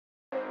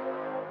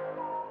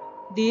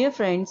Dear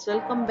friends,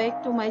 welcome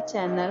back to my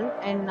channel,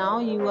 and now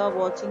you are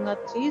watching a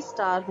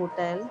 3-star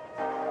hotel.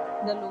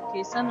 The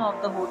location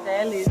of the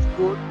hotel is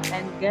good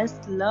and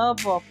guests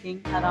love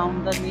walking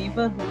around the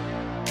neighborhood.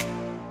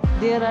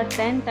 There are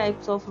 10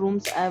 types of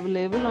rooms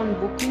available on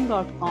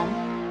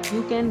booking.com.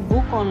 You can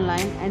book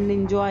online and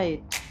enjoy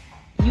it.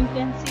 You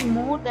can see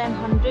more than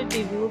 100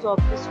 reviews of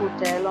this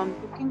hotel on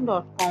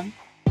booking.com.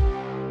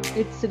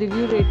 Its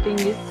review rating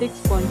is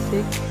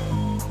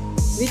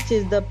 6.6, which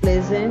is the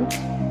pleasant.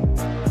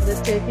 The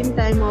check-in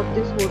time of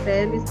this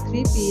hotel is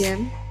 3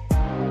 p.m.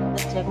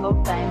 The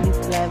check-out time is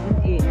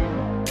 11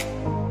 a.m.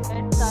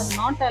 Pets are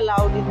not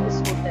allowed in this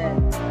hotel.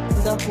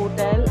 The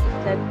hotel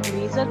accepts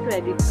major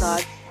credit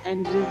cards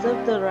and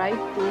reserves the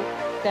right to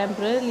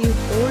temporarily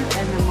hold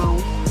an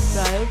amount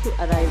prior to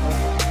arrival.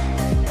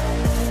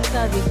 Guests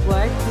are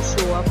required to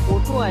show a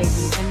photo ID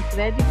and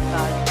credit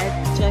card at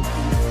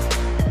check-in.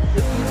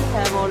 If you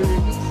have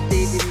already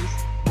stayed in this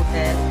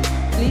hotel,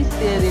 please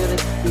share your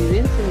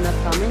experience in the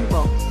comment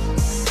box.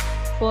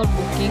 For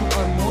booking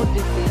or more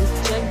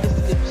details, check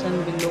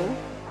description below.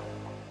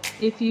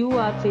 If you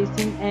are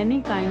facing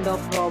any kind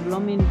of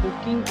problem in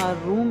booking a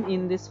room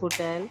in this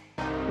hotel,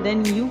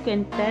 then you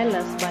can tell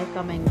us by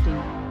commenting.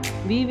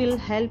 We will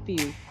help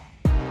you.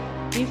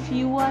 If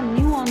you are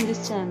new on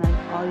this channel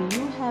or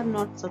you have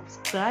not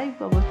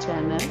subscribed our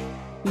channel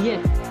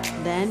yet,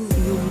 then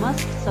you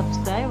must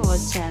subscribe our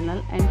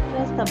channel and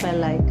press the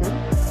bell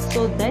icon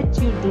so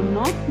that you do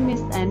not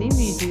miss any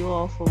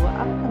video of our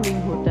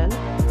upcoming hotel.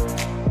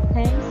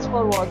 Thanks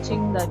for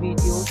watching the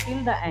video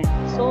till the end.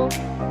 So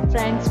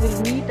friends,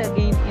 will meet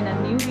again in a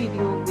new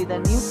video with a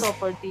new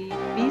property.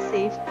 Be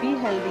safe, be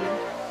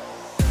healthy.